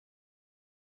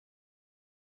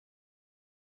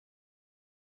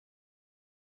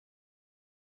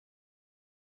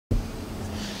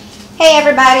Hey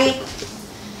everybody,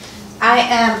 I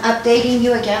am updating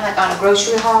you again like on a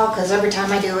grocery haul because every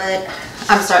time I do it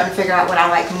I'm starting to figure out what I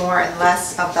like more and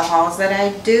less of the hauls that I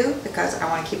do because I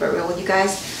want to keep it real with you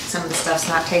guys. Some of the stuff's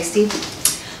not tasty.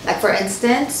 Like for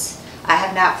instance, I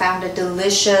have not found a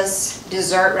delicious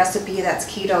dessert recipe that's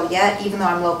keto yet. Even though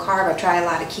I'm low carb, I try a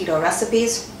lot of keto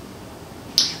recipes.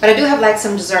 But I do have like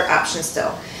some dessert options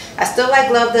still. I still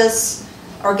love this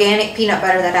organic peanut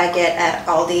butter that I get at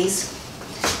Aldi's.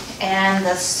 And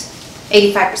this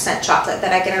 85% chocolate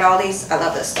that I get at Aldi's. I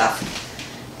love this stuff.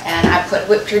 And I put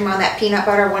whipped cream on that peanut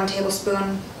butter, 1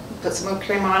 tablespoon, put some whipped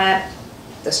cream on it.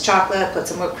 This chocolate, put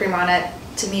some whipped cream on it.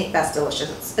 To me, that's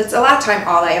delicious. It's a lot of time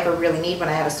all I ever really need when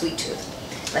I have a sweet tooth.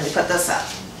 Let me put this up.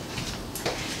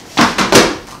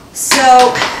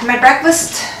 So, my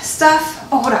breakfast stuff.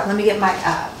 Oh, hold on. Let me get my,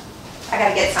 I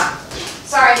gotta get some.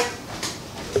 Sorry.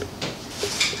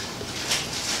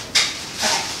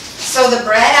 So the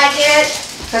bread I get,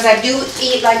 because I do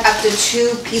eat like up to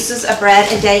 2 pieces of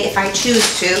bread a day if I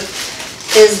choose to,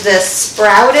 is this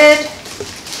sprouted,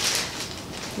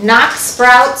 knock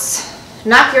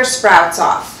your sprouts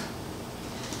off.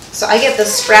 So I get the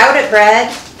sprouted bread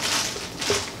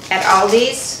at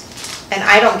Aldi's, and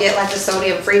I don't get like the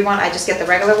sodium free one, I just get the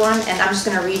regular one, and I'm just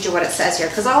going to read you what it says here,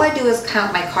 because all I do is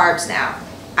count my carbs now.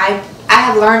 I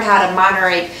have learned how to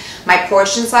moderate my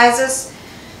portion sizes.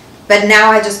 But now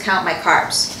I just count my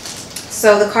carbs.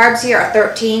 So the carbs here are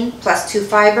 13 plus 2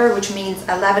 fiber, which means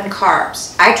 11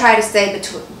 carbs. I try to stay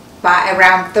by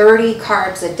around 30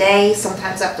 carbs a day,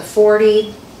 sometimes up to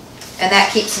 40. And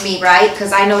that keeps me right,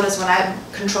 because I notice when I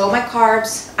control my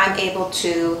carbs, I'm able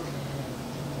to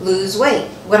lose weight.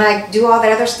 When I do all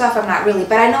that other stuff, I'm not really.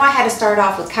 But I know I had to start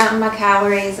off with counting my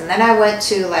calories, and then I went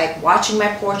to like watching my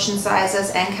portion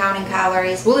sizes and counting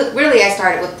calories. Well, really I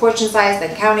started with portion size,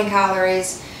 then counting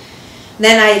calories.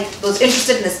 Then I was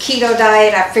interested in this keto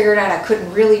diet. I figured out I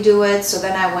couldn't really do it, so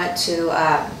then I went to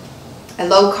a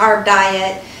low carb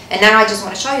diet. And now I just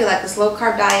want to show you like this low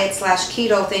carb diet /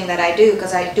 keto thing that I do,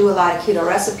 because I do a lot of keto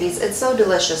recipes. It's so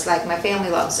delicious, like my family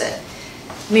loves it.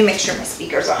 Let me make sure my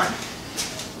speaker's on.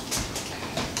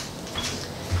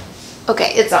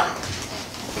 Okay, it's on.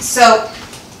 So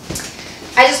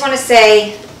I just want to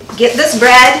say, get this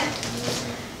bread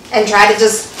and try to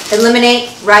just eliminate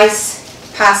rice,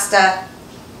 pasta,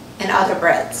 and other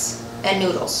breads and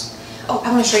noodles. Oh,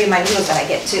 I want to show you my noodles that I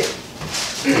get too.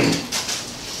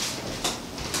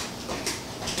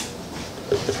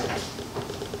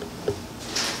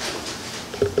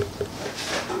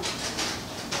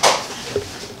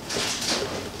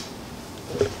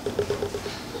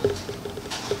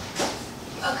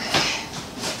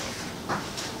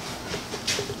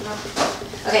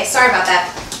 Okay, sorry about that.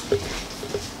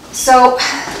 So,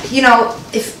 you know,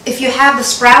 if you have the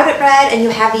sprouted bread and you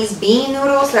have these bean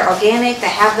noodles, they're organic, they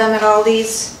have them at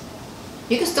Aldi's,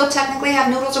 you can still technically have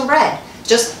noodles and bread.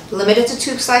 Just limited to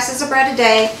 2 slices of bread a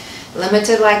day,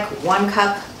 limited like 1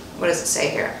 cup, what does it say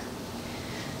here?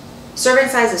 Serving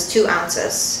size is 2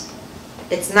 ounces.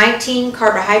 It's 19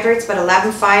 carbohydrates but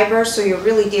 11 fiber, so you're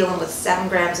really dealing with 7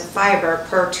 grams of fiber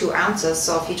per 2 ounces.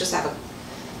 So if you just have a,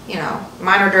 you know,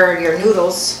 monitor your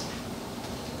noodles,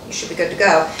 you should be good to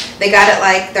go. They got it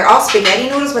like, they're all spaghetti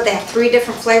noodles, but they have 3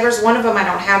 different flavors. One of them I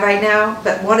don't have right now,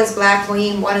 but one is black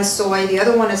bean, one is soy, the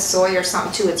other one is soy or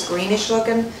something too. It's greenish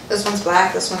looking. This one's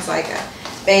black, this one's like a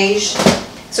beige.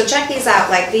 So check these out.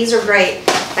 Like, these are great.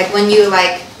 Like when you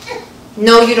like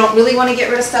know you don't really want to get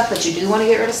rid of stuff, but you do want to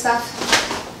get rid of stuff.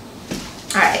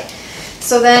 All right.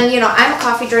 So then, you know, I'm a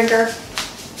coffee drinker.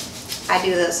 I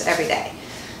do this every day,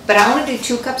 but I only do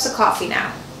 2 cups of coffee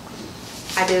now.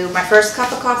 I do my first cup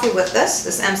of coffee with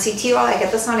this MCT oil. I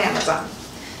get this on Amazon.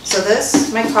 So this,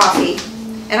 my coffee,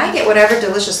 and I get whatever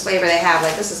delicious flavor they have.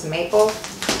 Like this is maple.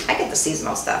 I get the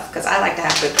seasonal stuff because I like to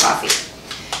have good coffee.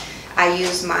 I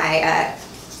use my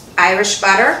Irish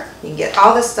butter. You can get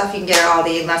all this stuff you can get at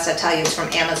Aldi, unless I tell you it's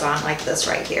from Amazon, like this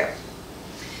right here.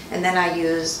 And then I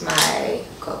use my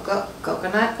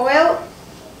coconut oil.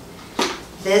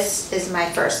 This is my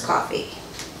first coffee.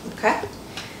 Okay?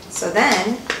 So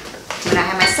then, when I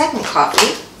have my second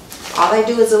coffee, all I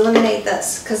do is eliminate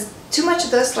this, because too much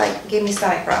of this like gave me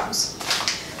stomach problems.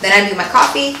 Then I do my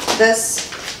coffee,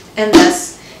 this, and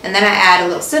then I add a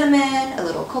little cinnamon, a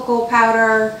little cocoa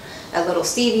powder, a little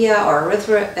stevia or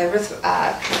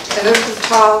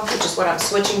erythritol, which is what I'm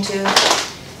switching to.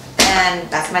 And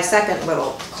that's my second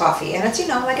little coffee. And it's, you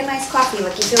know, like a nice coffee,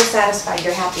 like you feel satisfied,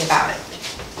 you're happy about it.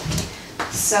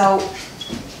 So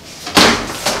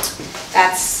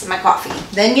that's my coffee.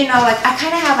 Then, you know, like I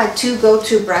kind of have like 2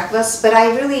 go-to breakfasts, but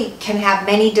I really can have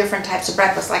many different types of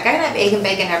breakfasts. Like I can have egg and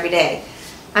bacon every day.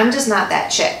 I'm just not that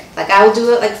chick. Like, I will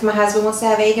do it like if my husband wants to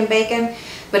have egg and bacon,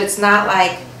 but it's not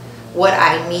like what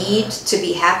I need to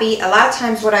be happy. A lot of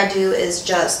times what I do is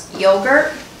just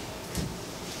yogurt.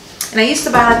 And I used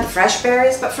to buy like the fresh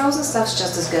berries, but frozen stuff's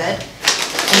just as good.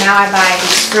 And now I buy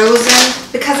these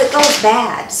frozen because it goes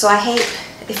bad. So I hate,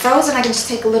 if frozen, I can just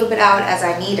take a little bit out as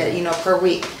I need it, you know, per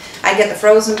week. I get the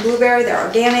frozen blueberry, they're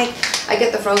organic. I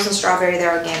get the frozen strawberry,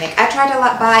 they're organic. I try to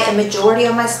buy a majority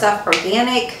of my stuff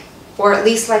organic, or at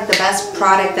least like the best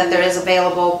product that there is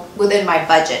available within my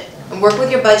budget. And work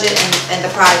with your budget and the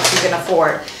products you can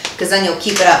afford, because then you'll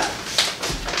keep it up.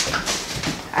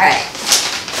 All right.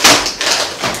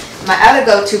 My other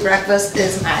go-to breakfast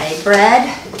is my bread,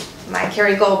 my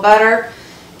Kerrygold butter,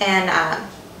 and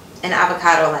an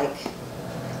avocado. Like,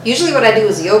 usually what I do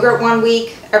is yogurt one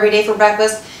week every day for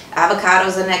breakfast,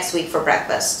 avocados the next week for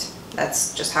breakfast.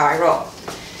 That's just how I roll.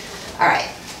 All right.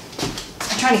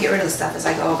 I'm trying to get rid of the stuff as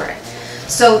I go over it.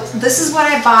 So this is what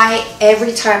I buy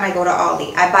every time I go to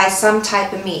Aldi. I buy some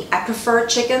type of meat. I prefer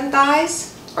chicken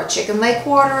thighs or chicken leg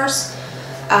quarters.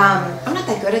 I'm not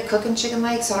that good at cooking chicken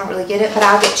legs, so I don't really get it, but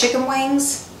I'll get chicken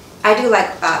wings. I do like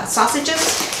sausages,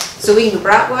 so we can do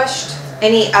bratwurst.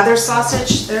 Any other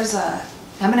sausage,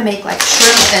 I'm gonna make like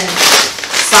shrimp and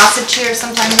sausage here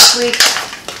sometime this week.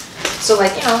 So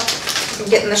like, you know, I'm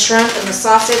getting the shrimp and the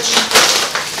sausage.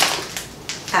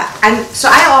 So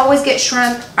I always get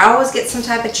shrimp, I always get some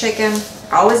type of chicken,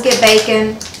 I always get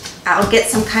bacon, I'll get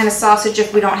some kind of sausage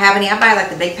if we don't have any. I buy like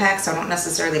the big pack, so I don't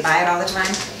necessarily buy it all the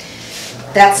time.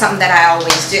 That's something that I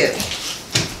always do.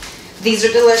 These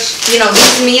are delicious. You know,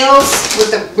 these meals with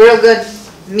the real good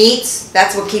meats,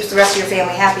 that's what keeps the rest of your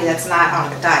family happy that's not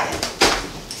on a diet.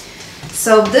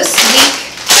 So this week,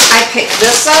 I picked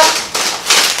this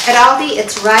up at Aldi.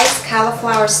 It's rice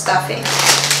cauliflower stuffing.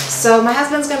 So my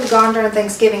husband's going to be gone during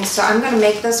Thanksgiving, so I'm going to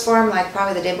make this for him like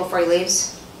probably the day before he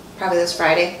leaves. Probably this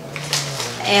Friday.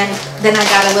 And then I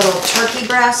got a little turkey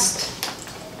breast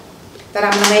that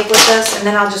I'm going to make with this. And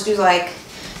then I'll just do like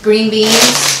green beans,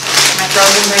 my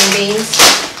frozen green beans,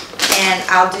 and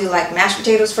I'll do like mashed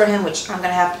potatoes for him, which I'm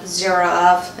gonna have 0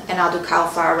 of, and I'll do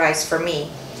cauliflower rice for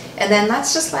me. And then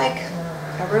that's just like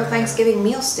a real Thanksgiving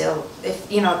meal still, if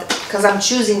you know, because I'm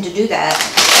choosing to do that,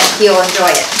 and he'll enjoy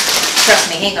it.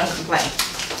 Trust me, he ain't gonna complain.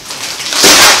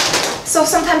 So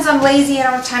sometimes I'm lazy, I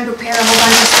don't have time to prepare a whole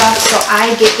bunch of stuff, so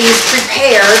I get these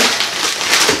prepared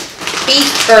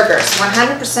beef burgers,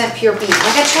 100% pure beef.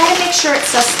 Like, I try to make sure it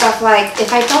says stuff like,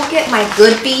 if I don't get my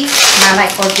good beef, my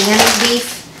like organic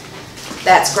beef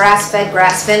that's grass-fed,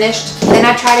 grass-finished, then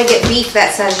I try to get beef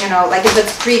that says, you know, like if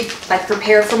it's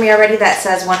prepared for me already, that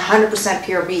says 100%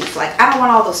 pure beef. Like, I don't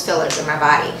want all those fillers in my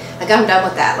body. Like, I'm done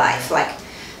with that life. Like,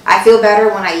 I feel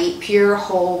better when I eat pure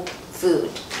whole food.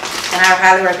 And I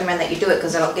highly recommend that you do it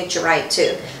because it'll get you right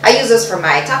too. I use this for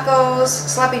my tacos,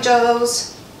 sloppy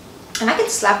joes. And I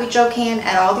get sloppy joe can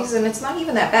at Aldi's, and it's not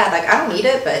even that bad. Like, I don't eat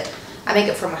it, but I make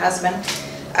it for my husband.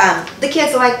 The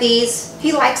kids like these.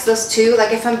 He likes this too.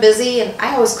 Like, if I'm busy, and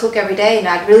I always cook every day, and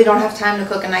I really don't have time to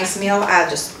cook a nice meal, I'll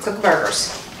just cook burgers.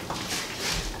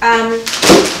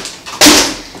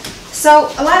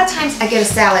 So a lot of times I get a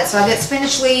salad. So I get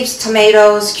spinach leaves,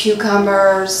 tomatoes,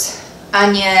 cucumbers,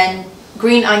 onion,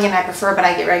 green onion I prefer, but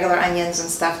I get regular onions and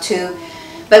stuff too.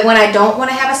 But when I don't want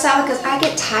to have a salad, because I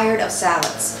get tired of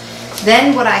salads,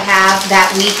 then what I have that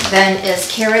week then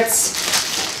is carrots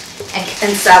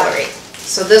and celery.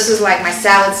 So this is like my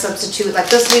salad substitute. Like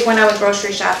this week when I was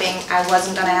grocery shopping, I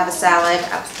wasn't going to have a salad.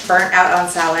 I burnt out on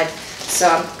salad, so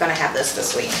I'm going to have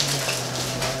this week.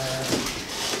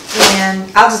 And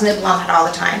I'll just nibble on it all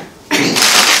the time.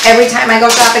 Every time I go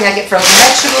shopping, I get frozen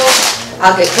vegetables.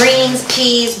 I'll get greens,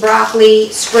 peas, broccoli,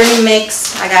 spring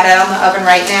mix. I got it on the oven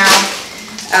right now.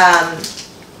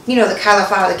 You know, the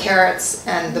cauliflower, the carrots,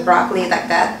 and the broccoli, like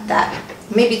that.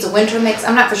 Maybe it's a winter mix.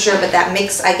 I'm not for sure, but that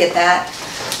mix, I get that.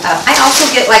 I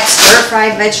also get like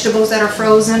stir-fried vegetables that are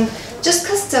frozen, just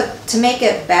because to make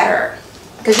it better,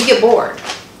 because you get bored.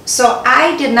 So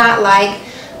I did not like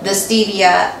the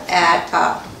stevia at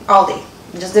Aldi.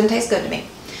 It just didn't taste good to me.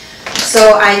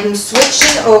 So I'm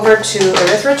switching over to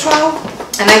erythritol,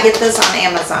 and I get this on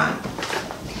Amazon.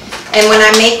 And when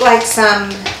I make like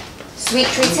some sweet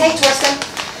treats, hey Tristan,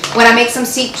 when I make some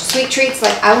sweet treats,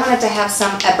 like I wanted to have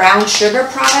a brown sugar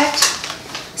product,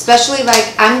 especially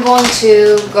like I'm going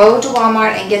to go to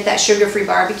Walmart and get that sugar-free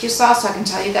barbecue sauce, so I can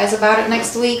tell you guys about it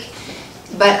next week.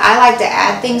 But I like to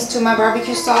add things to my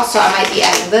barbecue sauce, so I might be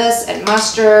adding this and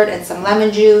mustard and some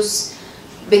lemon juice,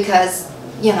 because,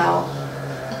 you know,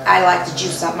 I like to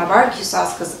juice up my barbecue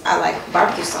sauce because I like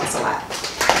barbecue sauce a lot.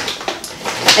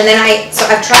 And then so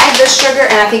I've tried this sugar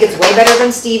and I think it's way better than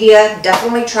stevia.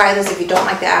 Definitely try this if you don't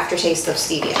like the aftertaste of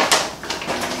stevia.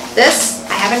 This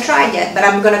I haven't tried yet, but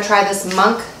I'm gonna try this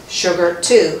monk sugar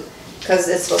too, because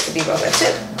it's supposed to be real good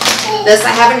too. This I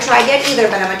haven't tried yet either,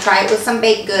 but I'm gonna try it with some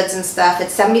baked goods and stuff.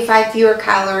 It's 75 fewer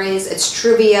calories. It's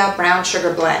Truvia brown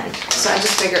sugar blend. So I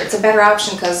just figure it's a better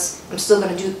option because I'm still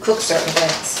gonna cook certain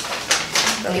things.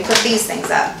 Let me put these things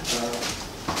up.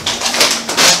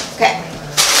 Okay,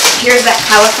 here's that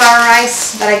cauliflower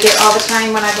rice that I get all the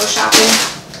time when I go shopping.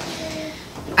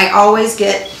 I always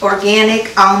get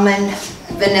organic almond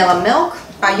vanilla milk.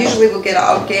 I usually will get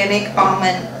organic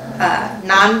almond,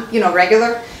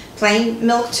 regular plain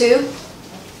milk too.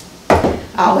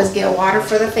 I always get water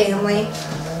for the family.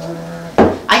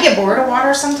 I get bored of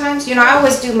water sometimes. You know, I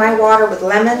always do my water with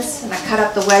lemons and I cut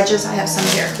up the wedges. I have some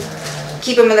here.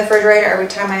 Keep them in the refrigerator. Every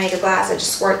time I make a glass, I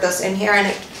just squirt this in here,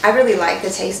 and I really like the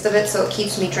taste of it, so it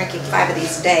keeps me drinking 5 of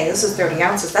these a day. This is 30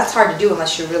 ounces. That's hard to do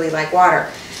unless you really like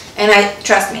water. And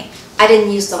trust me, I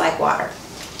didn't used to like water,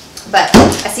 but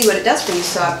I see what it does for you,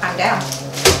 so I'm down.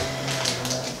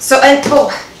 So,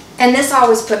 and this I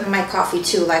always put in my coffee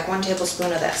too, like 1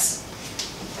 tablespoon of this,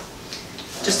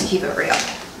 just to keep it real.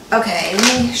 Okay,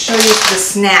 let me show you the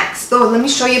snacks. Oh, let me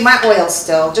show you my oil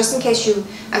still, just in case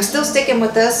I'm still sticking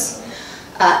with this.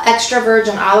 Extra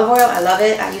virgin olive oil, I love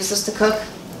it. I use this to cook.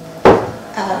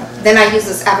 Then I use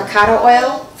this avocado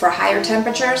oil for higher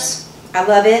temperatures. I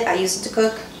love it. I use it to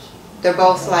cook. They're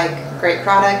both like great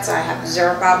products. I have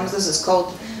 0 problems. This is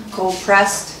cold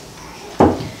pressed.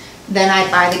 Then I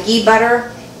buy the ghee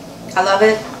butter. I love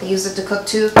it. I use it to cook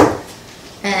too.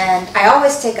 And I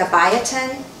always take a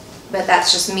biotin, but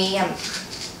that's just me.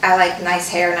 I like nice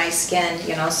hair, nice skin,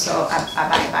 you know, so I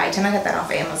buy a biotin. I got that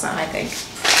off Amazon, I think.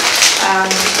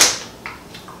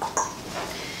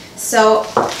 So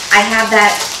I have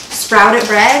that sprouted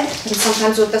bread, and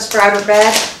sometimes with the sprouted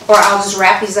bread, or I'll just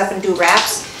wrap these up and do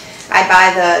wraps. I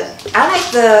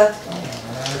like the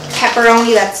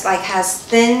pepperoni that's like has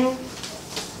thin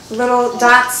little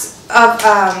dots of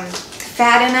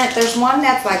fat in it. There's one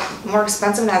that's like more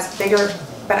expensive and has bigger,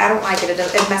 but I don't like it.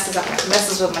 It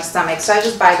messes with my stomach. So I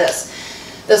just buy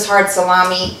this hard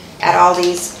salami at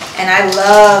Aldi's, and I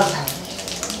love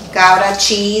Gouda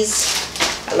cheese.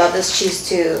 I love this cheese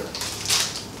too.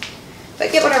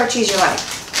 But get whatever cheese you like.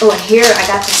 Oh, and here I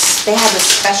got this, they have this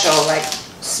special like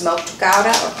smoked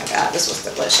Gouda. Oh my god, this was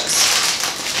delicious.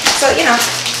 So, you know,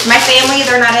 my family,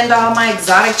 they're not into all my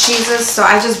exotic cheeses, so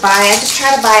I just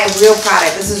try to buy a real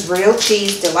product. This is real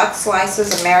cheese, deluxe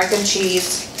slices, American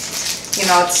cheese. You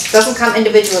know, it doesn't come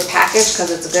individually packaged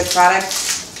because it's a good product.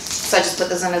 So I just put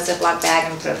this in a Ziploc bag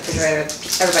and put it in the refrigerator.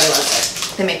 Everybody loves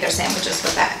it. They make their sandwiches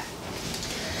with that.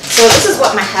 So this is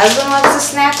what my husband loves to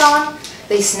snack on.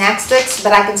 These snack sticks,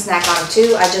 but I can snack on them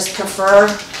too. I just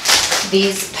prefer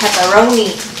these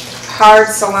pepperoni hard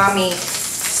salami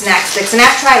snack sticks. And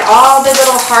I've tried all the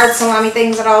little hard salami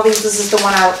things at all these. This is the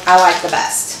one I like the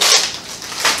best.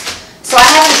 So I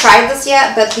haven't tried this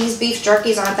yet, but these beef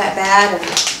jerkies aren't that bad. And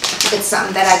it's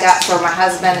something that I got for my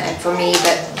husband and for me,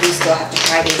 but we still have to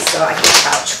try these, so I can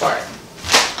vouch for it.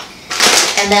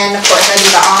 And then, of course, I do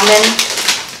the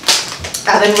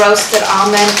oven roasted,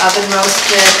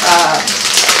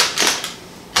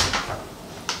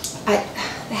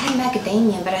 they had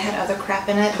macadamia, but I had other crap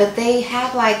in it. But they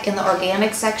have, like, in the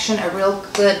organic section, a real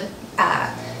good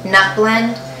nut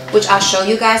blend, which I'll show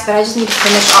you guys, but I just need to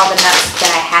finish all the nuts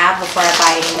that I have before I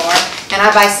buy any more. And I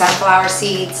buy sunflower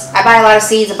seeds. I buy a lot of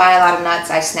seeds, I buy a lot of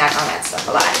nuts. I snack on that stuff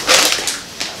a lot.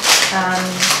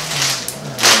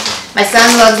 My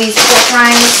son loves these pork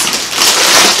rinds.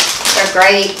 They're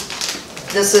great.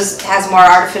 This has more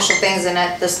artificial things in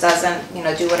it. This doesn't, you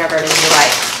know, do whatever it is you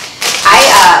like.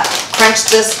 I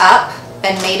crunched this up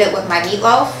and made it with my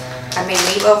meatloaf. I made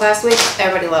meatloaf last week.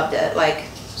 Everybody loved it. Like,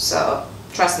 so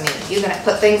trust me, you can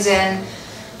put things in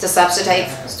to substitute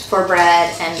for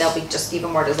bread and they'll be just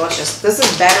even more delicious. This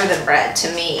is better than bread to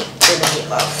me than the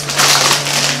meatloaf.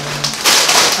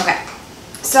 Okay,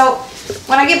 so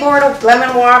when I get bored of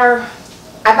lemon water,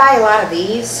 I buy a lot of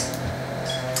these.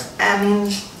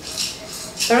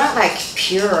 They're not like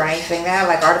pure or anything. They have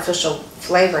like artificial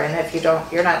flavor in it. If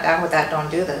you're not down with that, don't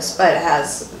do this. But it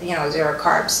has, you know, 0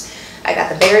 carbs. I got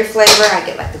the berry flavor, I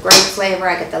get like the grape flavor,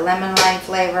 I get the lemon lime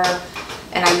flavor,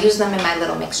 and I use them in my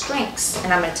little mixed drinks.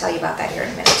 And I'm going to tell you about that here in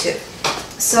a minute too.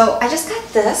 So I just got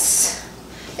this.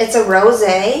 It's a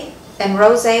rosé, and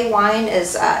rosé wine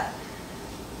is,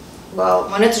 well,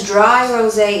 when it's dry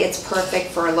rosé, it's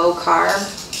perfect for low carb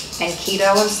and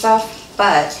keto and stuff,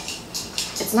 but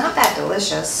it's not that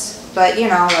delicious. But you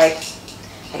know, like,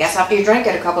 I guess after you drink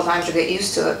it a couple times you get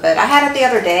used to it. But I had it the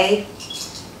other day,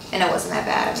 and it wasn't that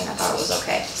bad. I mean, I thought it was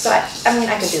okay. So I mean,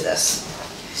 I could do this.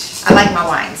 I like my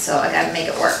wine, so I gotta make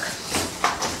it work.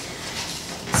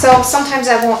 So sometimes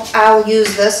I'll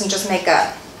use this and just make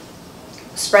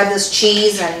spread this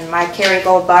cheese and my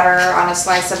Kerrygold butter on a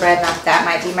slice of bread. Now that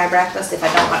might be my breakfast if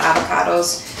I don't want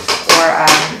avocados or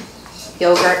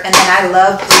yogurt. And then I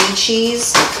love brie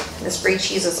cheese. This brie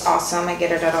cheese is awesome. I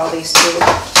get it at Aldi's too.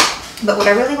 But what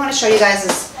I really want to show you guys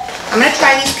is I'm going to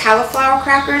try these cauliflower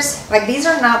crackers. Like, these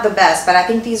are not the best, but I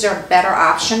think these are a better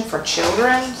option for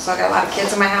children. So I got a lot of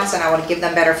kids in my house and I want to give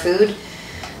them better food.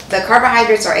 The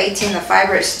carbohydrates are 18, the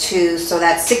fiber is 2, so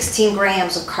that's 16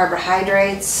 grams of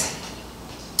carbohydrates.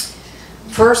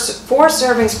 First, 4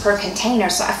 servings per container,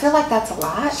 so I feel like that's a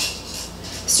lot.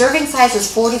 Serving size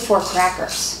is 44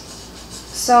 crackers.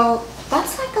 So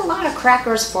that's like a lot of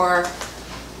crackers for,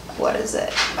 what is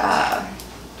it,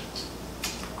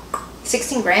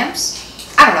 16 grams?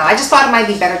 I don't know, I just thought it might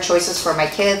be better choices for my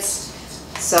kids.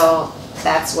 So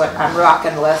that's what I'm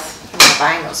rocking with. I'm not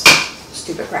buying those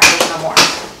stupid crackers no more.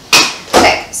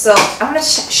 Okay, so I'm going to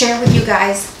share with you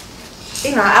guys,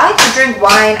 you know, I like to drink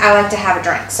wine, I like to have a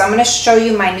drink. So I'm going to show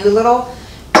you my new little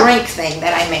drink thing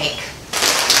that I make.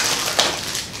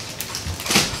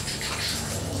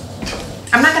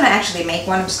 I'm not going to actually make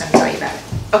one, I'm just going to tell you about it.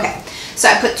 Okay, so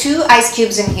I put 2 ice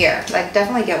cubes in here. Like,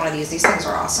 definitely get one of these things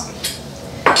are awesome.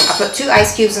 I put 2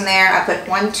 ice cubes in there, I put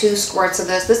 1-2 squirts of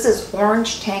this. This is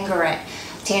orange tangerine.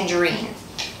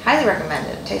 Highly recommend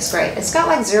it. It tastes great. It's got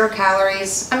like 0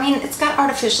 calories. I mean, it's got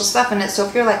artificial stuff in it, so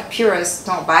if you're like a purist,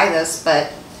 don't buy this,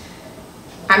 but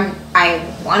I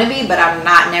want to be, but I'm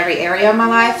not in every area of my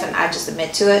life, and I just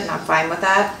admit to it, and I'm fine with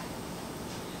that.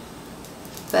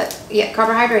 But yeah,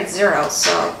 carbohydrates 0,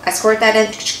 so I squirt that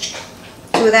in,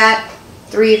 2 of that,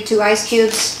 2 ice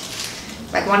cubes,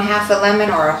 like 1/2 a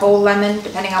lemon or a whole lemon,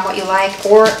 depending on what you like,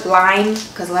 or lime,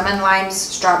 because lemon, limes,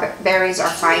 strawberries are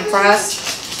fine for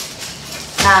us.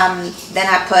 Then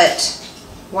I put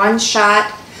 1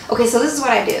 shot. Okay, so this is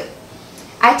what I do.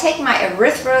 I take my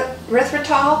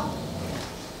erythritol,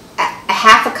 a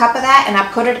 1/2 cup of that, and I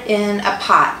put it in a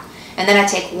pot. And then I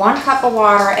take 1 cup of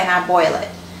water and I boil it.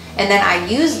 And then I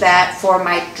use that for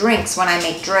my drinks when I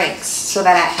make drinks, so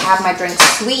that I have my drinks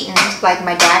sweetened, like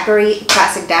my daiquiri,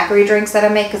 classic daiquiri drinks that I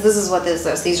make, because this is what this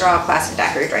is. These are all classic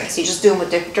daiquiri drinks. You just do them with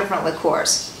different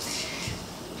liqueurs.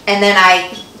 And then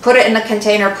I put it in a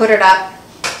container, put it up,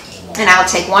 and I'll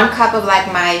take 1 cup of like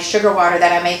my sugar water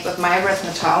that I make with my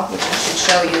erythritol, which I should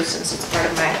show you since it's part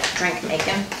of my drink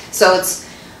making. So it's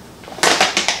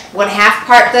 1/2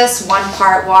 part this, 1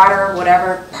 part water,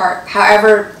 whatever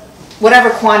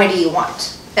quantity you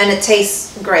want. And it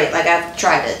tastes great. Like, I've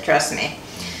tried it, trust me.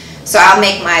 So I'll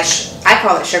make my, I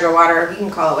call it sugar water. You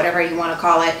can call it whatever you want to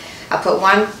call it. I'll put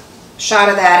 1 shot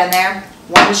of that in there,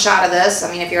 1 shot of this. I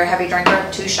mean, if you're a heavy drinker,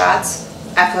 2 shots.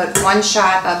 I put 1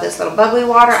 shot of this little bubbly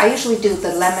water. I usually do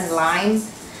the lemon, or I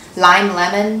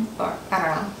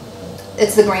don't know.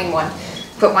 It's the green one.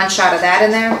 Put 1 shot of that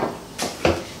in there.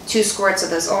 2 squirts of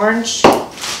this orange.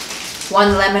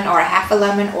 1 lemon or a 1/2 a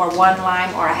lemon, or 1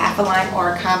 lime or a 1/2 a lime, or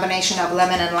a combination of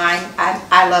lemon and lime.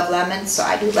 I love lemon, so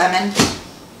I do lemon.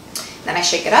 Then I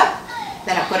shake it up.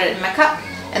 Then I put it in my cup.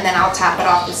 And then I'll top it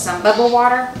off with some bubble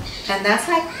water. And that's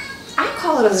like, I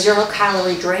call it a 0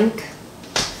 calorie drink.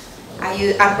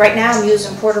 Right now I'm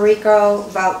using Puerto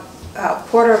Vallarta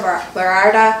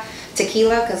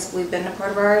tequila, because we've been to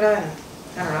Puerto Vallarta, and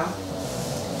I don't know,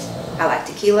 I like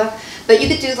tequila. But you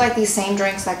could do like these same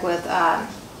drinks, like with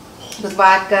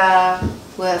vodka,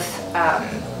 with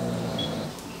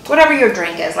whatever your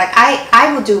drink is. Like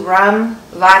I will do rum,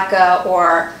 vodka,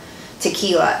 or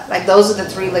tequila. Like, those are the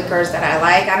 3 liquors that I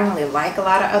like. I don't really like a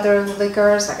lot of other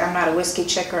liquors. Like, I'm not a whiskey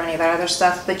chick or any of that other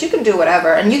stuff. But you can do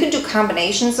whatever. And you can do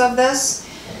combinations of this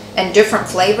and different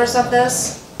flavors of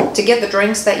this to get the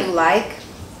drinks that you like.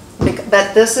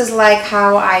 But this is like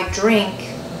how I drink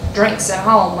drinks at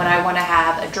home when I want to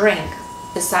have a drink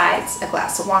besides a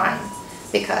glass of wine.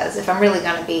 Because if I'm really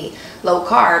going to be low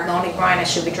carb, the only wine I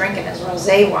should be drinking is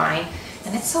rosé wine.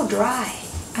 And it's so dry.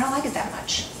 I don't like it that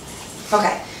much.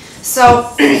 Okay. So,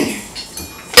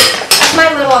 that's my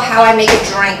little how I make a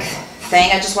drink thing.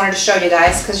 I just wanted to show you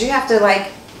guys, because you have to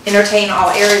like entertain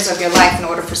all areas of your life in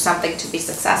order for something to be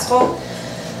successful.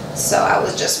 So I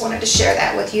just wanted to share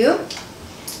that with you.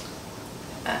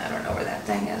 I don't know where that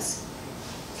thing is.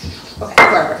 Okay,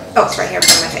 wherever. Oh, it's right here in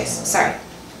front of my face. Sorry.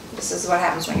 This is what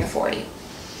happens when you're 40.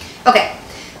 Okay,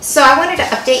 so I wanted to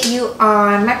update you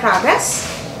on my progress.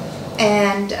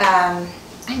 And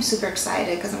I'm super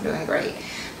excited because I'm doing great.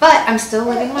 But I'm still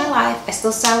living my life. I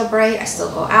still celebrate. I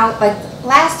still go out. Like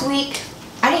last week,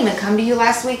 I didn't even come to you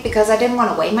last week because I didn't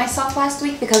want to weigh myself last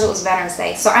week because it was Veterans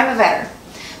Day. So I'm a veteran.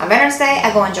 On Veterans Day,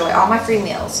 I go enjoy all my free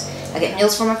meals. I get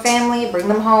meals for my family, bring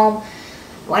them home.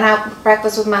 Went out for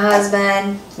breakfast with my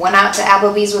husband. Went out to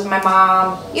Applebee's with my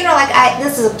mom. You know, like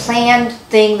this is a planned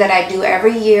thing that I do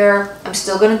every year. I'm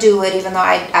still going to do it even though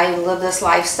I live this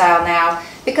lifestyle now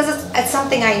because it's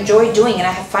something I enjoy doing and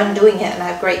I have fun doing it and I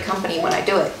have great company when I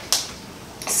do it.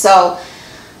 So,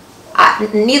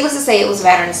 needless to say, it was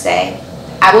Veterans Day.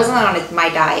 I wasn't on my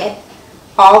diet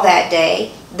all that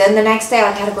day. Then the next day,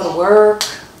 like, I had to go to work.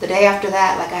 The day after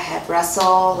that, like, I had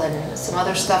wrestle and some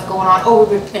other stuff going on. Oh,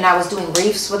 and I was doing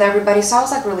reefs with everybody, so I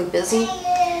was like really busy.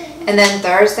 And then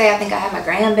Thursday, I think I had my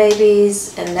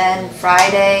grandbabies. And then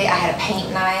Friday, I had a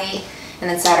paint night. And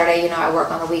then Saturday, you know, I work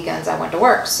on the weekends. I went to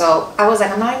work. So I was like,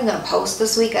 I'm not even going to post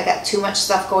this week. I got too much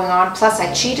stuff going on. Plus,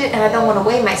 I cheated and I don't want to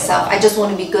weigh myself. I just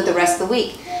want to be good the rest of the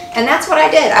week. And that's what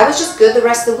I did. I was just good the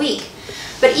rest of the week.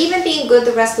 But even being good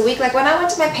the rest of the week, like when I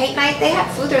went to my paint night, they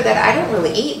had food there that I don't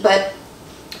really eat. But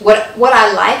what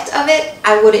I liked of it,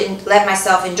 I wouldn't let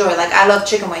myself enjoy. Like, I love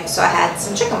chicken wings, so I had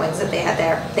some chicken wings that they had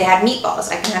there. They had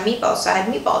meatballs. I can have meatballs, so I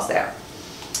had meatballs there.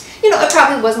 You know, it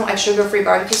probably wasn't like sugar-free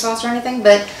barbecue sauce or anything,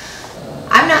 but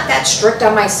I'm not that strict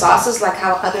on my sauces like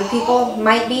how other people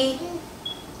might be.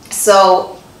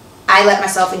 So I let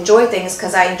myself enjoy things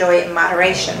because I enjoy it in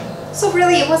moderation. So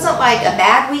really, it wasn't like a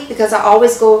bad week because I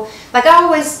always go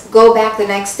back the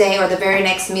next day or the very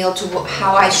next meal to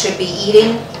how I should be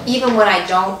eating, even when I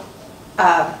don't,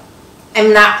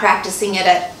 am not practicing it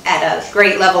at a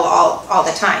great level all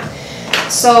the time.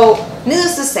 So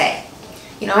needless to say,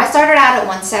 you know, I started out at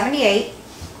 178.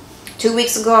 2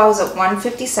 weeks ago, I was at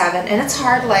 157, and it's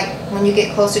hard, like, when you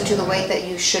get closer to the weight that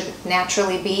you should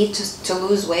naturally be to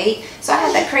lose weight. So I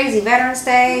had that crazy Veterans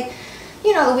Day.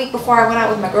 You know, the week before I went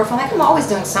out with my girlfriend, like, I'm always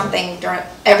doing something during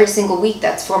every single week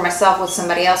that's for myself with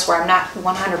somebody else where I'm not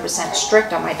 100%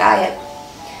 strict on my diet.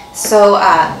 So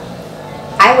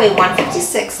I weigh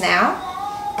 156 now.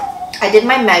 I did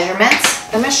my measurements.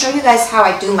 I'm going to show you guys how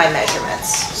I do my measurements,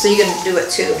 so you can do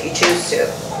it too if you choose to.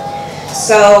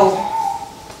 So,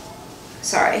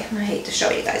 sorry, I hate to show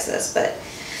you guys this, but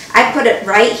I put it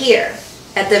right here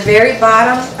at the very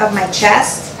bottom of my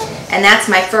chest, and that's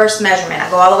my first measurement.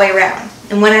 I go all the way around.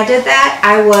 And when I did that,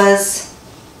 I was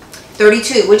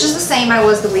 32, which is the same I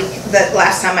was the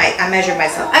last time I measured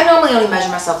myself. I normally only measure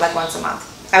myself like once a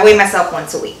month. I weigh myself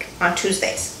once a week on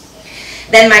Tuesdays.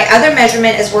 Then my other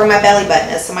measurement is where my belly button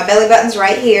is. So my belly button's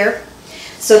right here.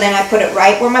 So then I put it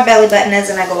right where my belly button is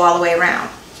and I go all the way around.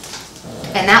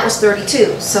 And that was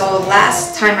 32. So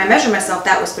last time I measured myself,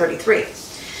 that was 33.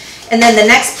 And then the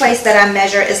next place that I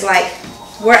measure is like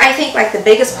where I think like the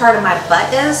biggest part of my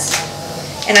butt is.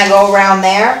 And I go around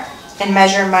there and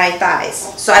measure my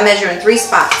thighs. So I measure in 3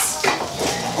 spots.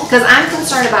 Because I'm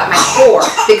concerned about my core.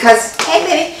 Because, hey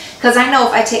baby, because I know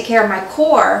if I take care of my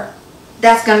core,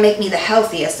 that's going to make me the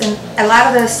healthiest. And a lot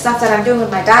of the stuff that I'm doing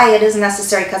with my diet isn't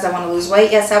necessary because I want to lose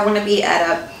weight. Yes, I want to be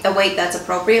at a weight that's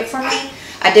appropriate for me.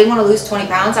 I did want to lose 20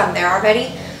 pounds. I'm there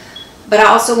already. But I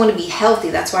also want to be healthy.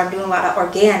 That's why I'm doing a lot of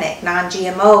organic,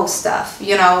 non-GMO stuff.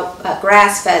 You know,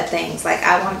 grass-fed things. Like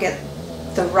I want to get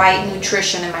the right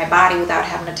nutrition in my body without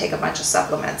having to take a bunch of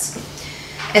supplements.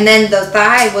 And then the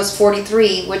thigh was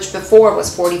 43, which before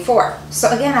was 44. So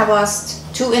again, I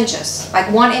lost 2 inches.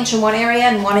 Like 1 inch in one area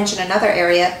and 1 inch in another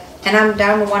area. And I'm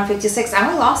down to 156. I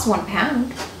only lost 1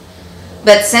 pound.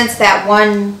 But since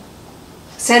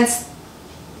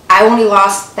I only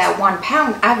lost that 1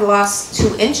 pound, I've lost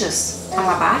 2 inches on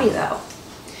my body though.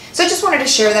 So I just wanted to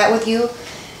share that with you.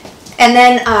 And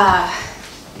then,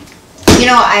 you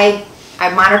know, I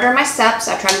monitor my steps.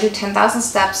 I try to do 10,000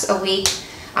 steps a week.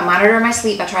 I monitor my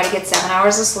sleep. I try to get 7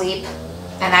 hours of sleep.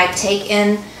 And I take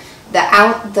in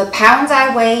the pounds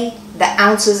I weigh, the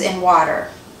ounces in water.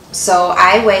 So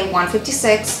I weigh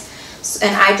 156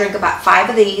 and I drink about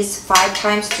 5 of these. 5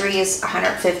 times 3 is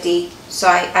 150. So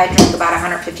I drink about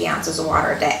 150 ounces of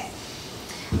water a day.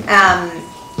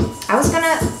 I was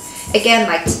gonna, again,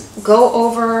 like go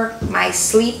over my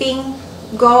sleeping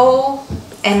goal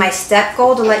and my step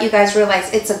goal to let you guys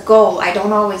realize it's a goal. I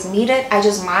don't always meet it. I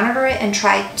just monitor it and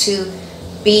try to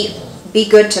be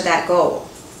good to that goal.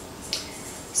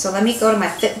 So let me go to my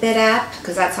Fitbit app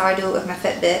because that's how I do it with my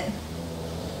Fitbit.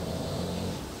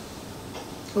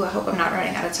 Ooh, I hope I'm not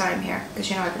running out of time here because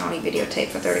you know I can only videotape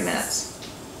for 30 minutes.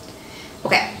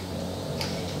 Okay,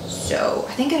 so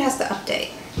I think it has the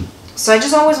update. So I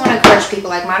just always want to encourage people,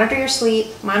 like monitor your sleep,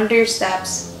 monitor your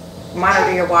steps,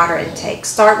 monitor your water intake.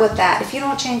 Start with that. If you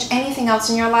don't change anything else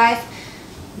in your life,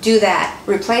 do that.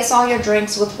 Replace all your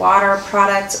drinks with water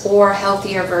products or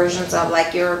healthier versions of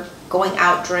like your going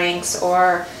out drinks,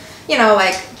 or, you know,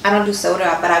 like, I don't do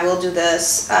soda, but I will do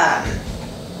this.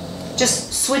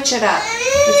 Just switch it up.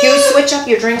 If you switch up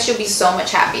your drinks, you'll be so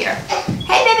much happier.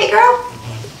 Hey, baby girl.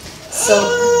 So,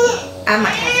 I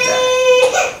might have to,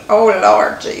 oh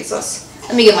Lord Jesus.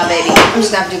 Let me get my baby. I'm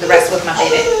just gonna have to do the rest with my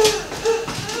baby.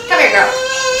 Come here, girl.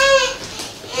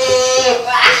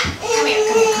 Come here, come here,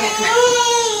 come here, come here.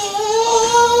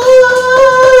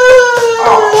 Oh.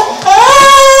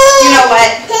 You know what?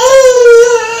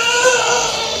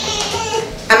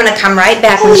 I'm gonna come right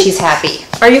back when she's happy.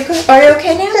 Are you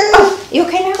okay now? Oh, you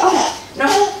okay now? Oh, no, I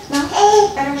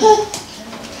don't know.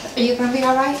 Are you gonna be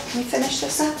all right? Can we finish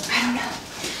this up? I don't know.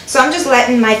 So I'm just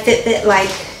letting my Fitbit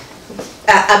like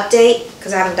update,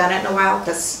 because I haven't done it in a while,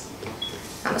 because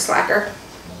I'm a slacker,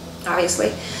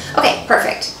 obviously. Okay,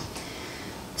 perfect.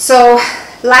 So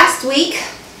last week,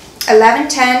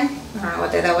 11/10, I don't know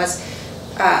what day that was.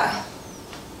 I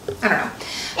don't know.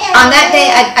 On that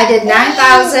day, I did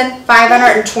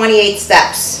 9,528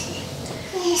 steps.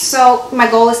 So my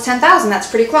goal is 10,000. That's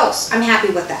pretty close. I'm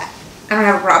happy with that. I don't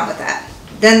have a problem with that.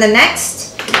 Then the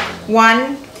next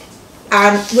one,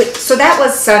 so that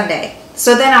was Sunday.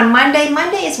 So then on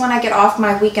Monday is when I get off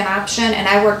my weekend option and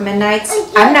I work midnights.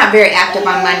 I'm not very active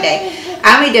on Monday.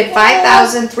 I only did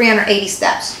 5,380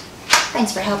 steps.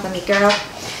 Thanks for helping me, girl.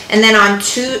 And then on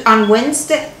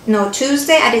Tuesday,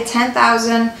 I did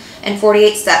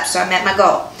 10,048 steps, so I met my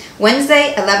goal.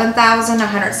 Wednesday,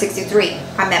 11,163.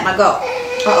 I met my goal.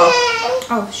 Uh-oh.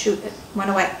 Oh, shoot, it went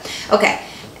away. Okay.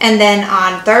 And then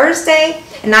on Thursday,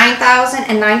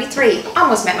 9,093.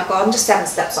 Almost met my goal. I'm just 7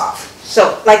 steps off.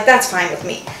 So, like, that's fine with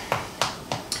me.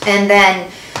 And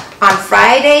then on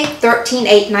Friday,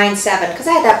 13,897. Because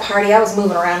I had that party. I was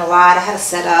moving around a lot. I had to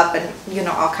set up and, you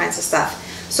know, all kinds of stuff.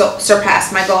 So,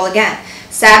 surpassed my goal again.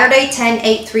 Saturday,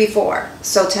 10,834.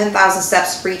 So, 10,000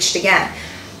 steps reached again.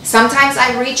 Sometimes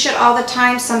I reach it all the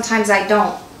time. Sometimes I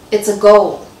don't. It's a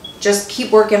goal. Just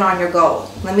keep working on your goal.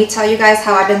 Let me tell you guys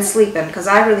how I've been sleeping, because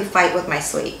I really fight with my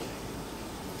sleep.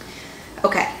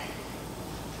 Okay.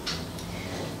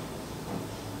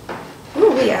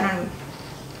 Ooh, wait, I don't.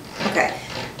 Okay.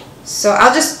 So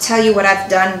I'll just tell you what I've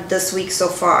done this week so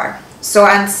far. So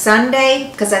on Sunday,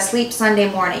 because I sleep Sunday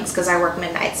mornings because I work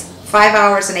midnights, 5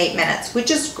 hours and 8 minutes,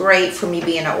 which is great for me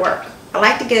being at work. I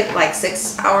like to get like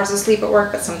 6 hours of sleep at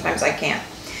work, but sometimes I can't.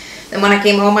 Then when I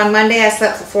came home on Monday, I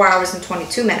slept for 4 hours and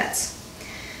 22 minutes.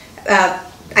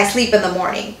 I sleep in the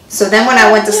morning. So then when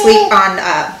I went to sleep on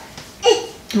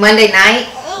Monday night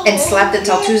and slept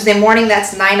until Tuesday morning,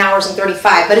 that's 9 hours and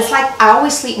 35. But it's like I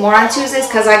always sleep more on Tuesdays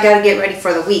because I got to get ready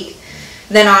for the week.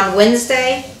 Then on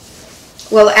Wednesday,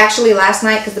 well, actually last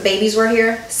night, because the babies were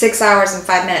here, 6 hours and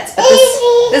 5 minutes. But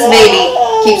this baby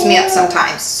keeps me up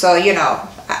sometimes. So, you know,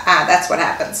 that's what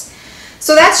happens.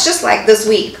 So that's just like this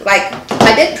week. Like,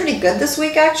 I did pretty good this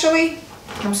week, actually.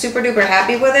 I'm super duper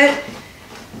happy with it.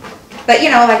 But,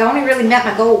 you know, like I only really met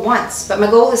my goal once. But my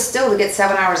goal is still to get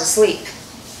 7 hours of sleep.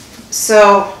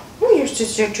 So, oh, you're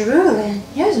just drooling.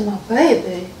 Here's my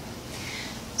baby.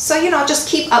 So, you know, just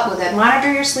keep up with it.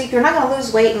 Monitor your sleep. You're not going to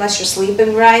lose weight unless you're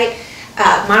sleeping right.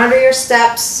 Monitor your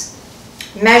steps.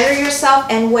 Measure yourself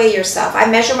and weigh yourself. I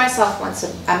measure myself once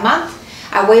a month.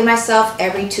 I weigh myself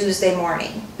every Tuesday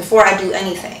morning before I do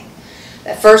anything.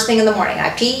 The first thing in the morning, I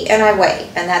pee and I weigh,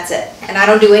 and that's it. And I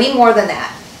don't do any more than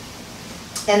that.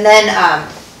 And then,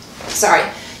 sorry,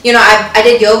 you know, I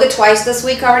did yoga twice this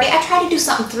week already. I try to do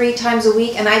something 3 times a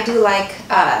week, and I do like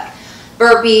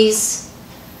burpees,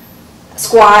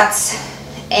 squats,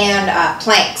 and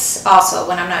planks also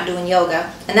when I'm not doing yoga.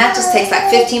 And that just takes like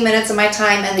 15 minutes of my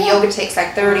time, and the yoga takes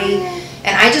like 30.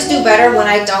 And I just do better when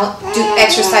I don't do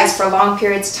exercise for long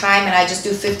periods of time, and I just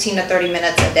do 15 to 30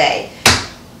 minutes a day.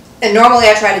 And normally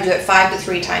I try to do it 5 to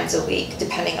 3 times a week,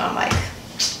 depending on like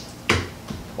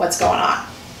what's going on.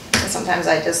 And sometimes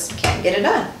I just can't get it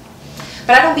done.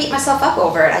 But I don't beat myself up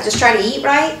over it. I just try to eat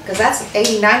right, because that's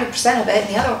 80-90% of it,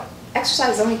 and the other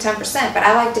exercise is only 10%. But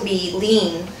I like to be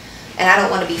lean, and I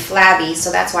don't want to be flabby, so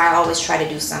that's why I always try to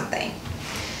do something.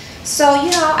 So,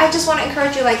 you know, I just want to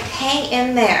encourage you, like, hang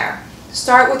in there.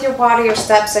 Start with your water, your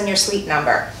steps, and your sleep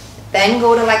number. Then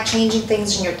go to like changing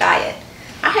things in your diet.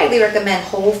 I highly recommend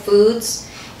whole foods.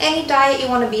 Any diet you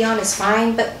want to be on is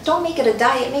fine, but don't make it a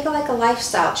diet. Make it like a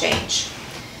lifestyle change,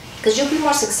 because you'll be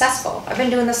more successful. I've been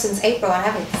doing this since April and I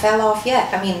haven't fell off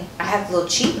yet. I mean, I have little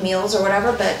cheat meals or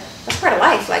whatever, but that's part of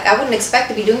life. Like, I wouldn't expect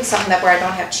to be doing something where I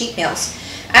don't have cheat meals.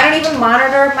 I don't even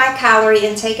monitor my calorie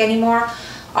intake anymore.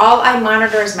 All I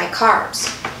monitor is my carbs.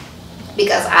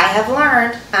 Because I have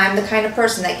learned I'm the kind of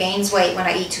person that gains weight when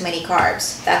I eat too many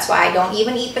carbs. That's why I don't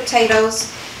even eat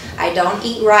potatoes. I don't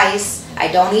eat rice. I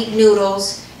don't eat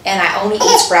noodles. and I only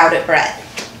eat sprouted bread.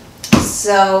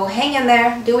 So hang in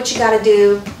there, do what you gotta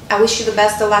do. I wish you the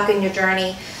best of luck in your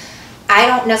journey. I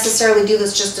don't necessarily do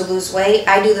this just to lose weight.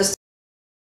 I do this